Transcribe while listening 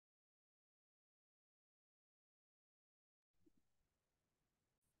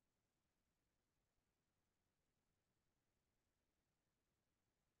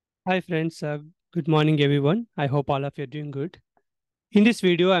Hi friends, good morning everyone. I hope all of you are doing good. In this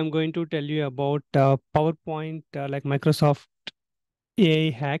video, I'm going to tell you about PowerPoint, like Microsoft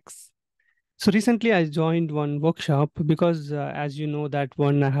AI hacks. So recently I joined one workshop because as you know that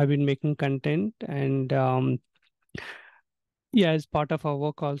one I have been making content and yeah, as part of our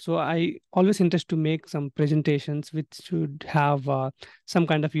work also, I always interest to make some presentations which should have some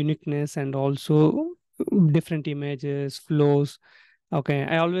kind of uniqueness and also different images, flows. Okay,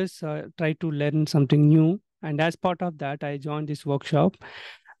 I always try to learn something new, and as part of that, I joined this workshop,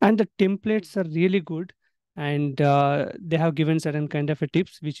 and the templates are really good, and they have given certain kind of a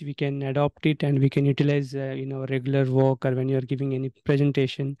tips which we can adopt it and we can utilize in our regular work or when you're giving any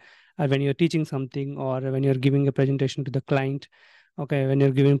presentation, or when you're teaching something, or when you're giving a presentation to the client. Okay, when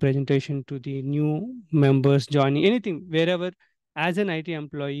you're giving presentation to the new members joining anything, wherever, as an IT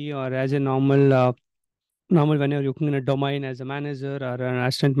employee or as a normal when you're working in a domain as a manager or an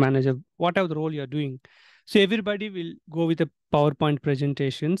assistant manager, whatever the role you're doing. So everybody will go with the PowerPoint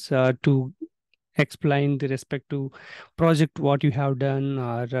presentations to explain the respective project, what you have done,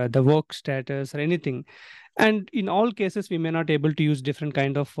 or the work status or anything. And in all cases, we may not able to use different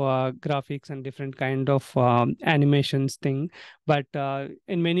kind of graphics and different kind of animations thing, but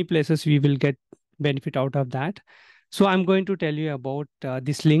in many places we will get benefit out of that. So I'm going to tell you about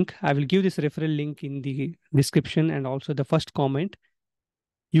this link. I will give this referral link in the description and also the first comment.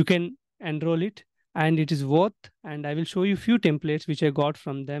 You can enroll it and it is worth, and I will show you few templates which I got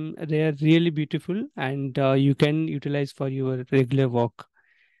from them. They are really beautiful and you can utilize for your regular work.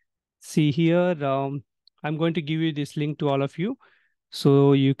 See here, I'm going to give you this link to all of you.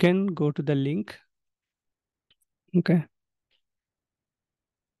 So you can go to the link. Okay.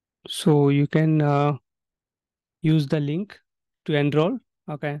 So you can use the link to enroll.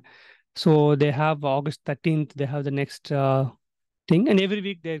 Okay. So they have August 13th, they have the next thing, and every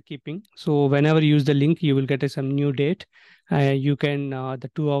week they're keeping. So whenever you use the link, you will get some new date. You can, the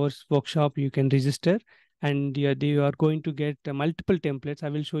 2 hours workshop, you can register and you are going to get multiple templates. I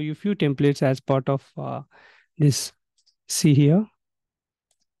will show you few templates as part of this. See here.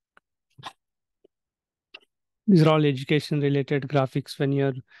 These are all education related graphics. When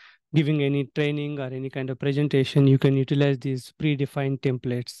you're giving any training or any kind of presentation, you can utilize these predefined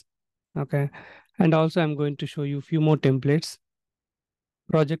templates. Okay. And also I'm going to show you a few more templates.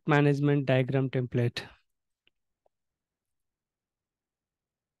 Project management diagram template.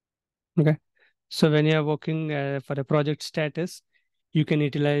 Okay. So when you are working for a project status, you can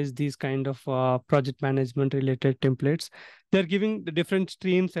utilize these kind of project management related templates. They're giving the different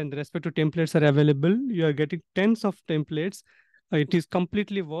streams and the respective templates are available. You are getting tens of templates. It is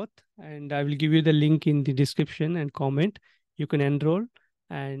completely worth, and I will give you the link in the description and comment. You can enroll,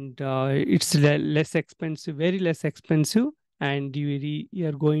 and it's less expensive, very less expensive, and you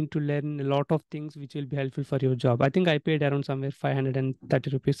are going to learn a lot of things which will be helpful for your job. I think I paid around somewhere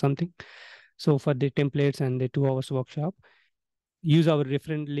 530 rupees something. So for the templates and the 2 hours workshop, use our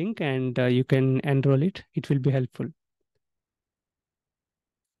reference link and you can enroll it. It will be helpful.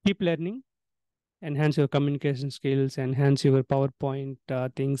 Keep learning, enhance your communication skills, enhance your PowerPoint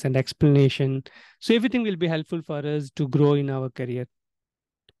things and explanation. So everything will be helpful for us to grow in our career.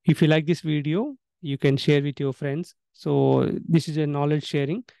 If you like this video, you can share with your friends. So this is a knowledge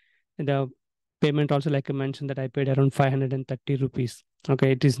sharing. And the payment also, like I mentioned, that I paid around 530 rupees.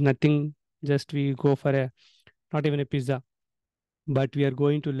 Okay, it is nothing. Just we go for a not even a pizza, but we are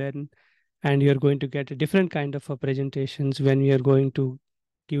going to learn and you're going to get a different kind of a presentations when we are going to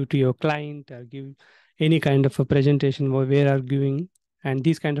give to your client or give any kind of a presentation where we are giving, and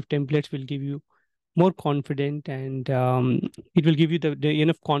these kind of templates will give you more confident, and it will give you the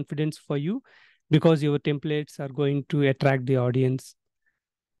enough confidence for you because your templates are going to attract the audience.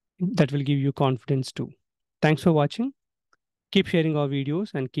 That will give you confidence too. Thanks for watching. Keep sharing our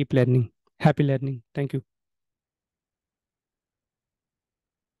videos and keep learning. Happy learning. Thank you.